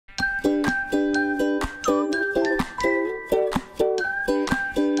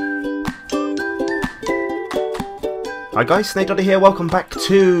Hi guys, SnakeDoctor here, welcome back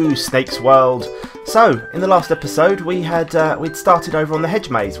to Snake's World. So, in the last episode we'd started over on the hedge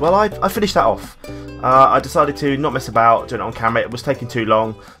maze. Well, I finished that off. I decided to not mess about, doing it on camera, it was taking too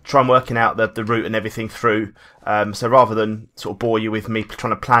long, try and working out the route and everything through. So rather than sort of bore you with me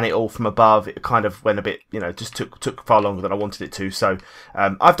trying to plan it all from above, it kind of went a bit, just took far longer than I wanted it to. So,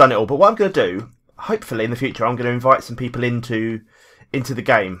 I've done it all, but what I'm going to do, hopefully in the future, I'm going to invite some people into the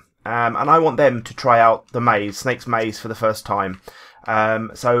game. And I want them to try out the maze, Snake's Maze, for the first time.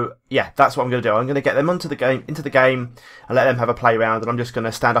 So yeah, that's what I'm going to do. I'm going to get them into the game, and let them have a play around. And I'm just going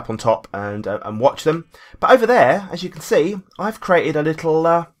to stand up on top and watch them. But over there, as you can see, I've created a little.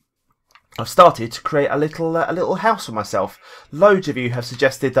 I've started to create a little house for myself. Loads of you have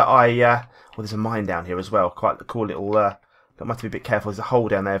suggested that I. Well, there's a mine down here as well. Quite a cool little. I might have to be a bit careful. There's a hole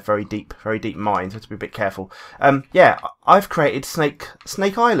down there, very deep mine. So I have to be a bit careful. Yeah, I've created Snake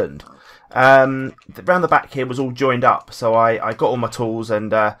Island. Around the back here was all joined up, so I got all my tools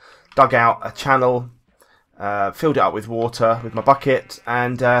and dug out a channel, filled it up with water with my bucket,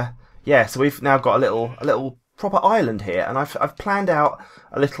 and yeah, so we've now got a little proper island here, and I've planned out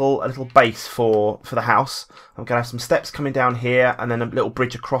a little base for the house. I'm gonna have some steps coming down here, and then a little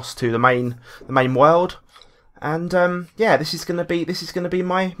bridge across to the main world. And yeah, this is gonna be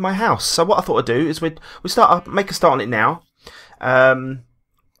my house. So what I thought I'd do is we make a start on it now.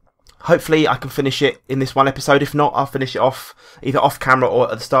 Hopefully I can finish it in this one episode. If not, I'll finish it off either off camera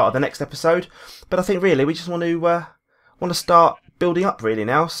or at the start of the next episode. But I think really we just want to start building up really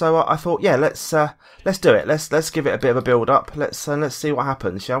now. So I thought, yeah, let's do it. Let's give it a bit of a build up. Let's see what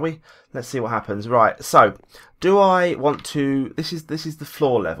happens, shall we? Let's see what happens. Right. So do I want to? This is the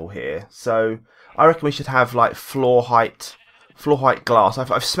floor level here. So I reckon we should have like floor height glass.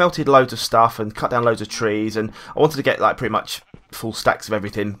 I've smelted loads of stuff and cut down loads of trees, and I wanted to get like pretty much full stacks of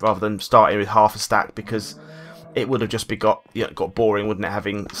everything rather than starting with half a stack, because it would have just got boring, wouldn't it,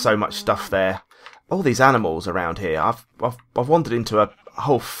 having so much stuff there. All these animals around here. I've wandered into a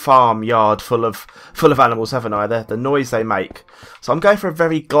whole farmyard full of animals, haven't I? The noise they make. So I'm going for a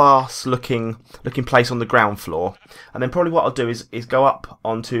very glass looking place on the ground floor, and then probably what I'll do is go up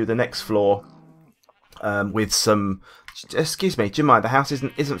onto the next floor with some. Excuse me, do you mind? The house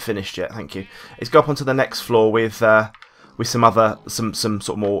isn't finished yet. Thank you. Is go up onto the next floor with some sort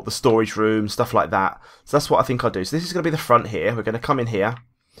of more the storage room, stuff like that. So that's what I think I'll do. So this is going to be the front here. We're going to come in here,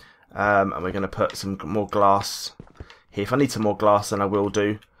 and we're going to put some more glass here. If I need some more glass, then I will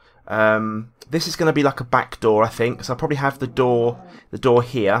do. This is going to be like a back door, I think. So I'll probably have the door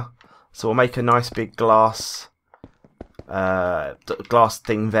here. So we'll make a nice big glass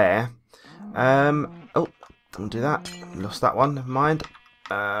thing there. Oh, don't do that. Lost that one. Never mind.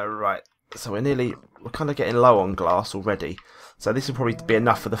 Right. So we're kind of getting low on glass already. So this will probably be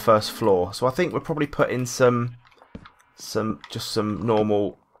enough for the first floor. So I think we'll probably put in some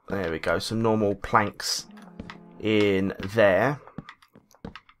normal. There we go. Some normal planks in there.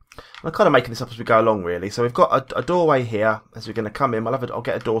 I'm kind of making this up as we go along, really. So we've got a doorway here as we're going to come in. I'll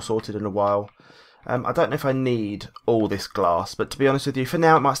get a door sorted in a while. I don't know if I need all this glass, but to be honest with you, for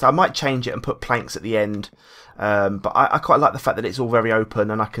now I might change it and put planks at the end. But I quite like the fact that it's all very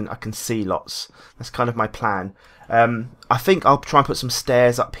open and I can see lots. That's kind of my plan. I think I'll try and put some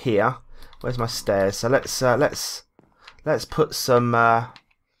stairs up here. Where's my stairs? So let's put some.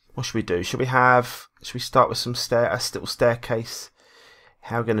 What should we do? Should we start with some a little staircase?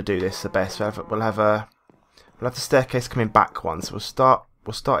 How are we going to do this the best? We'll have the staircase coming back one. So we'll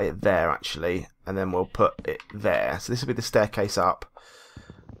start it there actually, and then we'll put it there. So this will be the staircase up.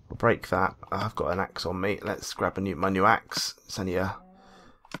 We'll break that. I've got an axe on me. Let's grab my new axe. It's only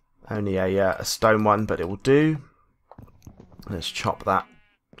a stone one, but it will do. Let's chop that.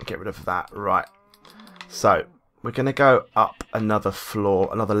 Get rid of that. Right. So we're going to go up another floor,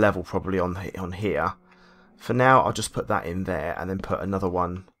 another level probably on here. For now, I'll just put that in there, and then put another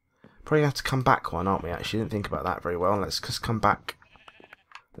one. Probably have to come back one, aren't we? Actually, didn't think about that very well. Let's just come back.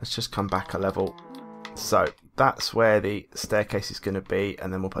 Let's just come back a level. So that's where the staircase is going to be,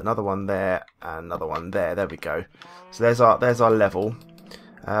 and then we'll put another one there and another one there. There we go. So there's our level.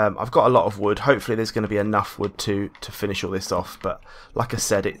 I've got a lot of wood. Hopefully there's going to be enough wood to finish all this off. But like I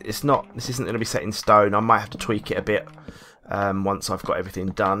said, this isn't going to be set in stone. I might have to tweak it a bit once I've got everything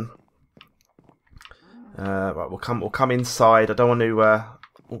done. Right, we'll come inside. I don't want to.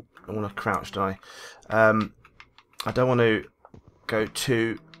 I want to crouch, do I? I don't want to go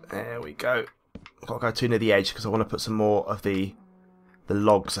too. There we go. I've got to go too near the edge because I want to put some more of the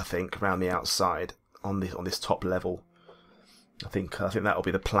logs, I think, around the outside on this top level. I think that'll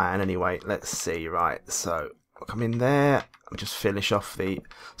be the plan anyway. Let's see. Right, so We'll come in there. We'll just finish off the...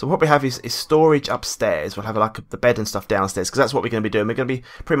 So what we have is storage upstairs. We'll have like the bed and stuff downstairs, because that's what we're going to be doing. We're going to be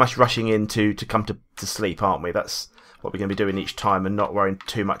pretty much rushing in to come to sleep, aren't we? That's what we're going to be doing each time, and not worrying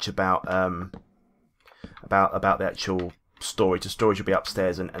too much about the actual storage. The storage will be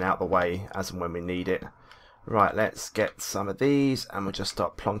upstairs and out the way as and when we need it. Right, let's get some of these, and we'll just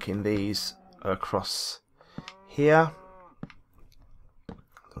start plonking these across here.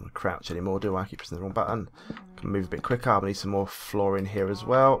 Don't want to crouch anymore, do I? I keep pressing the wrong button. Can move a bit quicker. I need some more floor in here as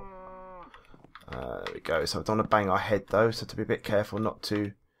well. There we go. So I don't want to bang our head though, so to be a bit careful not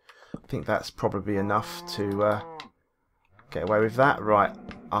to. I think that's probably enough to get away with that. Right,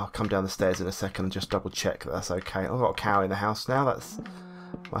 I'll come down the stairs in a second and just double check that that's okay. I've got a cow in the house now. That's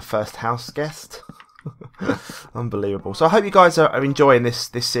my first house guest. Unbelievable. So I hope you guys are enjoying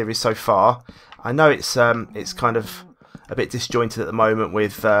this series so far. I know it's kind of a bit disjointed at the moment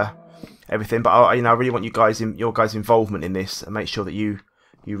with everything, but I really want your guys' involvement in this, and make sure that you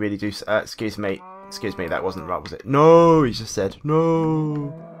really do. Excuse me, that wasn't right, was it? No, he just said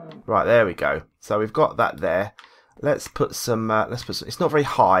no. Right, there we go. So we've got that there. Let's put some. It's not very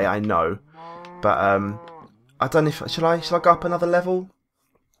high, I know, but I don't know if shall I go up another level?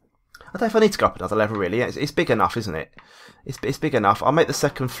 I don't know if I need to go up another level really. It's big enough, isn't it? It's big enough. I'll make the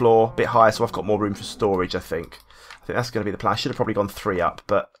second floor a bit higher so I've got more room for storage. I think that's going to be the plan. I should have probably gone 3 up,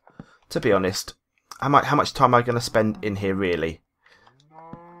 but to be honest, how much time am I going to spend in here really?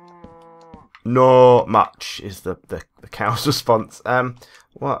 Not much is the cow's response.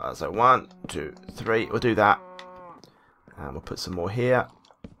 What? So 1, 2, 3. We'll do that, and we'll put some more here.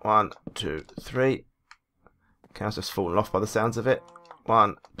 1, 2, 3. Cow's just fallen off by the sounds of it.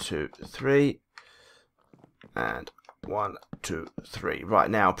 1, 2, 3, and 1, 2, 3. Right,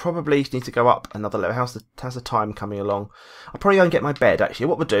 now probably need to go up another level. How's the time coming along? I'll probably go and get my bed. Actually,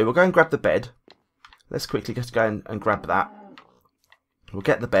 what we'll do, we'll go and grab the bed. Let's quickly just go and grab that. We'll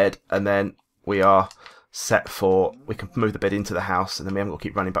get the bed, and then we are set for. We can move the bed into the house, and then we haven't got to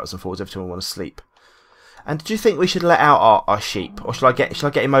keep running backwards and forwards every time we want to sleep. And do you think we should let out our sheep, or shall I get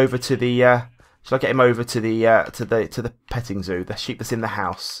him over to the? Shall I get him over to the petting zoo, the sheep that's in the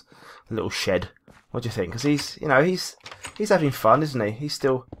house, the little shed? What do you think? Because he's having fun, isn't he? He's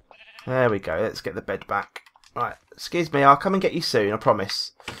still. There we go. Let's get the bed back. Right. Excuse me. I'll come and get you soon. I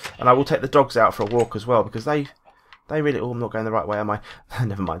promise. And I will take the dogs out for a walk as well, because they really. Oh, I'm not going the right way, am I?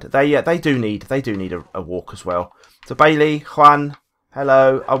 Never mind. They do need a walk as well. So Bailey, Juan,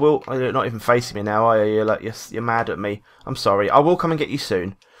 hello. I will. You're not even facing me now, are you? You're mad at me. I'm sorry. I will come and get you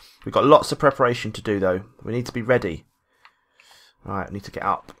soon. We've got lots of preparation to do, though. We need to be ready. Right, we need to get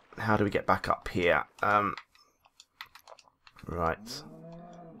up. How do we get back up here? Right.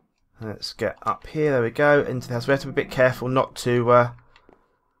 Let's get up here. There we go. Into the house. We have to be a bit careful not to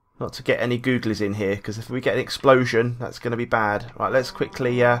get any googlies in here, because if we get an explosion, that's going to be bad. Right. Let's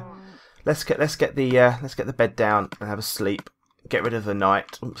quickly. Let's get the bed down and have a sleep. Get rid of the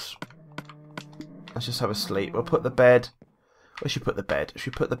night. Oops. Let's just have a sleep. We'll put the bed. Where should we put the bed?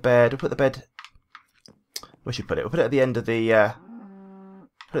 Should we put the bed? We'll put the bed. Where should we put it? We'll put it at the end of the.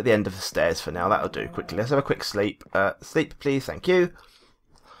 Put it at the end of the stairs for now. That'll do. Quickly, let's have a quick sleep. Sleep, please. Thank you.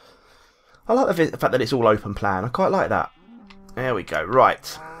 I like the fact that it's all open plan. I quite like that. There we go.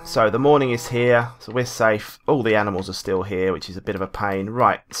 Right. So the morning is here. So we're safe. All the animals are still here, which is a bit of a pain.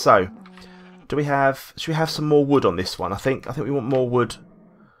 Right. So, should we have some more wood on this one? I think we want more wood.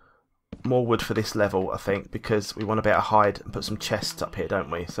 More wood for this level, I think, because we want to be able to hide and put some chests up here, don't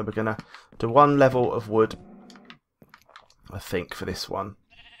we? So we're going to do 1 level of wood, I think, for this one.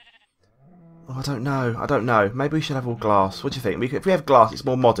 Oh, I don't know. Maybe we should have all glass. What do you think? If we have glass, it's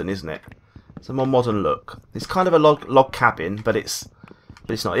more modern, isn't it? It's a more modern look. It's kind of a log cabin, but it's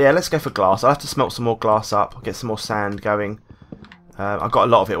not. Yeah, let's go for glass. I'll have to smelt some more glass up. I'll get some more sand going. I got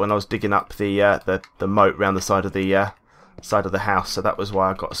a lot of it when I was digging up the moat round the side of the house, so that was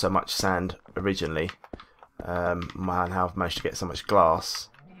why I got so much sand originally. Man, how I've managed to get so much glass.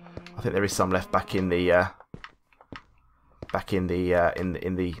 I think there is some left back in the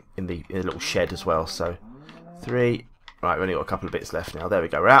little shed as well. So 3. Right, we've only got a couple of bits left now. There we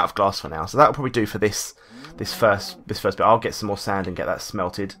go. We're out of glass for now, so that'll probably do for this first bit. I'll get some more sand and get that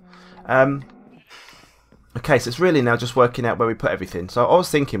smelted. Okay, so it's really now just working out where we put everything. So what I was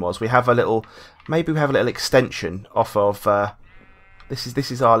thinking was maybe we have a little extension off of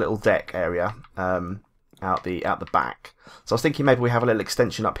this is our little deck area out the back. So I was thinking maybe we have a little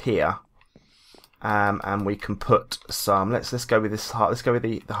extension up here, and we can put some. Let's go with this. Let's go with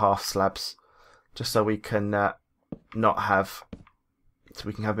the half slabs, just so we can not have. So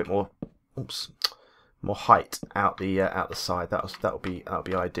we can have a bit more. Oops. More height out the side. That'll be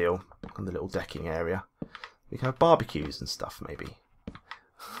ideal on the little decking area. We can have barbecues and stuff, maybe.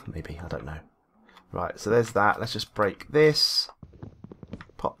 Maybe, I don't know. Right, so there's that. Let's just break this.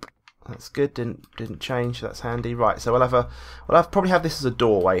 Pop. That's good. Didn't change. That's handy. Right, so we'll probably have this as a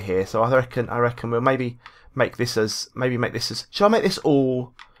doorway here. So I reckon we'll maybe make this as shall I make this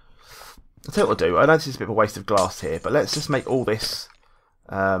all? I'll tell you what I'll do. I know this is a bit of a waste of glass here, but let's just make all this.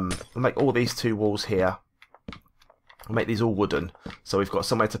 We'll make all these two walls here. We'll make these all wooden, so we've got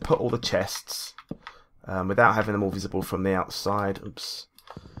somewhere to put all the chests without having them all visible from the outside. Oops.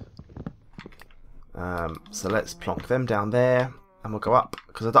 So let's plonk them down there, and we'll go up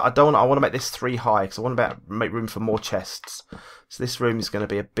because I want to make this 3 high because I want to make room for more chests. So this room is going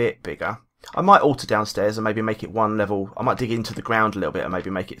to be a bit bigger. I might alter downstairs and maybe make it 1 level. I might dig into the ground a little bit and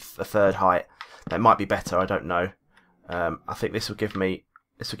maybe make it a 3rd height. That might be better. I don't know. I think this will give me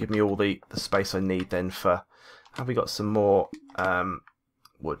all the space I need then for. Have we got some more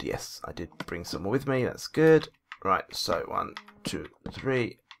wood? Yes, I did bring some more with me. That's good. Right. So 1, 2,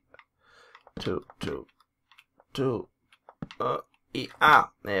 3. 2, 2, 2.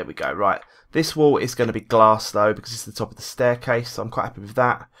 There we go. Right. This wall is going to be glass though because it's the top of the staircase. So I'm quite happy with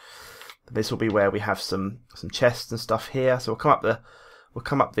that. This will be where we have some chests and stuff here. So we'll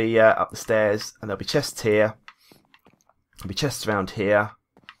come up the stairs, and there'll be chests here. There'll be chests around here.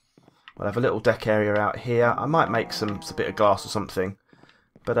 We'll have a little deck area out here. I might make some bit of glass or something,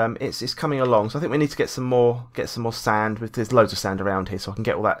 but it's coming along. So I think we need to get some more sand. There's loads of sand around here, so I can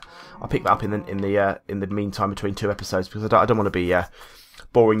get all that. I'll pick that up in the meantime between 2 episodes because I don't want to be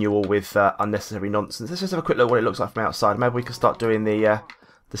boring you all with unnecessary nonsense. Let's just have a quick look at what it looks like from outside. Maybe we can start doing the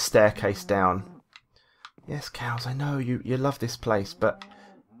staircase down. Yes, cows, I know you love this place, but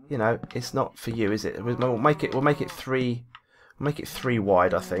you know it's not for you, is it? We'll make it 3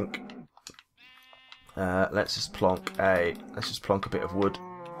 wide, I think. Let's just plonk a bit of wood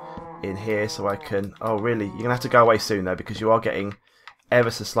in here so I can. Oh, really? You're gonna have to go away soon though because you are getting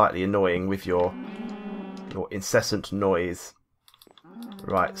ever so slightly annoying with your incessant noise.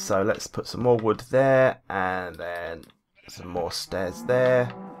 Right, so let's put some more wood there and then some more stairs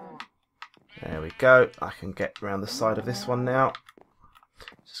there. There we go. I can get around the side of this one now.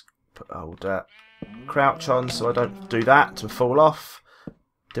 Just put old crouch on so I don't do that and fall off.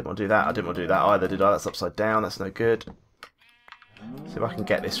 Didn't want to do that. I didn't want to do that either, did I? That's upside down. That's no good. See if I can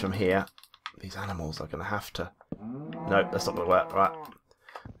get this from here. These animals are going to have to. Nope, that's not going to work. Right.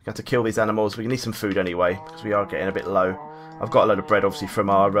 We have to kill these animals. We need some food anyway because we are getting a bit low. I've got a load of bread, obviously, from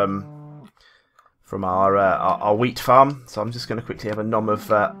our wheat farm. So I'm just going to quickly have a nom of.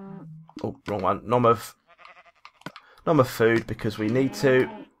 Oh, wrong one. Nom of food because we need to.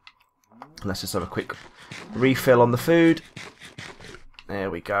 Let's just have a quick refill on the food. There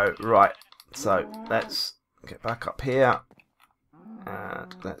we go. Right. So let's get back up here.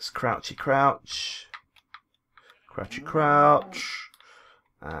 And let's crouchy crouch. Crouchy crouch.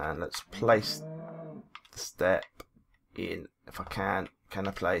 And let's place the step in if I can. Can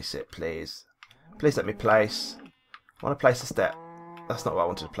I place it, please? Please let me place. I want to place a step. That's not what I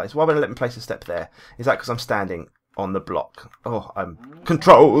wanted to place. Why would I let me place a step there? Is that because I'm standing on the block? Oh, I'm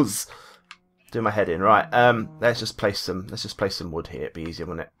controls. Do my head in, right? Let's just place some wood here. It'd be easier,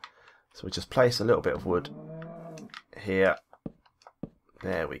 wouldn't it? So we just place a little bit of wood here.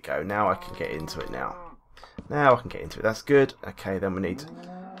 There we go. Now I can get into it. Now I can get into it. That's good. Okay, then we need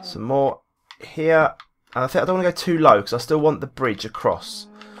some more here. And I think I don't want to go too low because I still want the bridge across.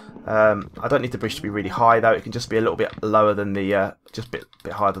 I don't need the bridge to be really high though. It can just be a little bit lower than the, just a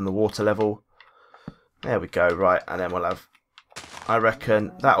bit higher than the water level. There we go. Right, and then we'll have. I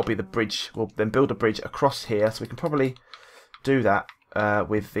reckon that'll be the bridge. We'll then build a bridge across here, so we can probably do that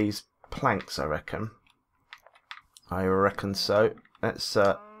with these planks. I reckon so. Let's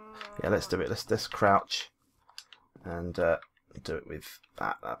yeah, let's do it. Let's crouch and do it with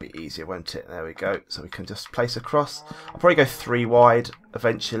that. That'll be easier, won't it? There we go. So we can just place across. I'll probably go 3 wide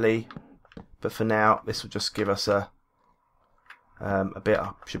eventually, but for now, this will just give us a bit.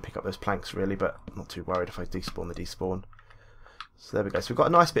 I should pick up those planks really, but I'm not too worried if I despawn. They despawn. So there we go. So we've got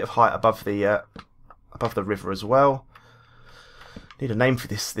a nice bit of height above the river as well. Need a name for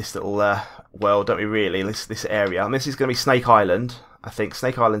this little world, don't we? Really, this area. And this is going to be Snake Island. I think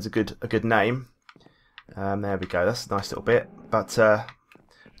Snake Island's a good name. There we go. That's a nice little bit. But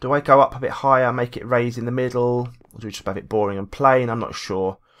do I go up a bit higher, make it raise in the middle, or do we just have it boring and plain? I'm not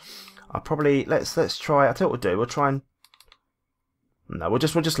sure. I'll probably let's try. I tell you what we'll do. We'll try and. No, we'll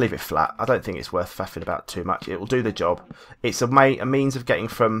just leave it flat. I don't think it's worth faffing about too much. It will do the job. It's a means of getting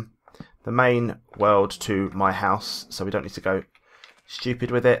from the main world to my house, so we don't need to go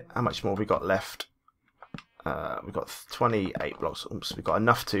stupid with it. How much more have we got left? We've got 28 blocks. Oops, we've got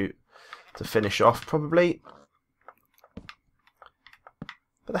enough to finish off probably.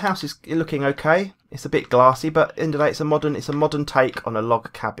 But the house is looking okay. It's a bit glassy, but in the day it's a modern take on a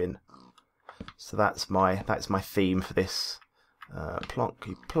log cabin. So that's my theme for this.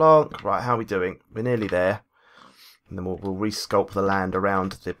 Plonky plonk. Right, how are we doing? We're nearly there. And then we'll resculpt the land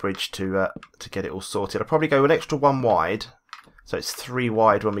around the bridge to get it all sorted. I'll probably go an extra 1 wide. So it's 3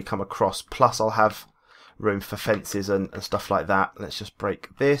 wide when we come across. Plus I'll have room for fences and stuff like that. Let's just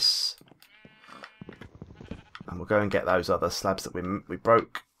break this. And we'll go and get those other slabs that we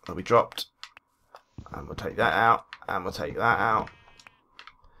broke, that we dropped. And we'll take that out. And we'll take that out.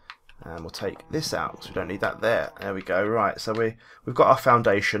 And we'll take this out, because we don't need that there. There we go. Right, so we've got our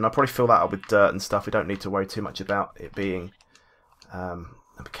foundation. I'll probably fill that up with dirt and stuff. We don't need to worry too much about it being...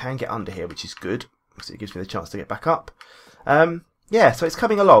 we can get under here, which is good, because it gives me the chance to get back up. Yeah, so it's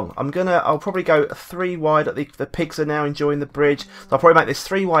coming along. I'll probably go 3 wide. The pigs are now enjoying the bridge. So I'll probably make this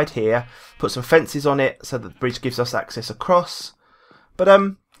 3 wide here, put some fences on it so that the bridge gives us access across. But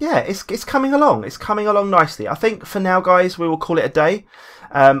yeah, it's coming along. It's coming along nicely. I think for now, guys, we will call it a day.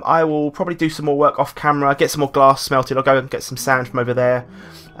 I will probably do some more work off camera, get some more glass smelted. I'll go and get some sand from over there,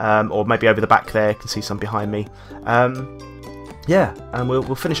 or maybe over the back there. You can see some behind me. Yeah, and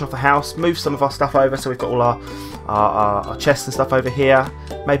we'll finish off the house, move some of our stuff over, so we've got all our chests and stuff over here.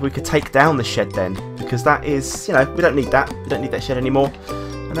 Maybe we could take down the shed then, because that is, you know, we don't need that. We don't need that shed anymore.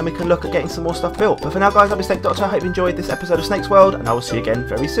 And then we can look at getting some more stuff built. But for now, guys, I've been SnakeDoctor. I hope you enjoyed this episode of Snake's World, and I will see you again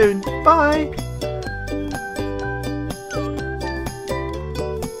very soon. Bye!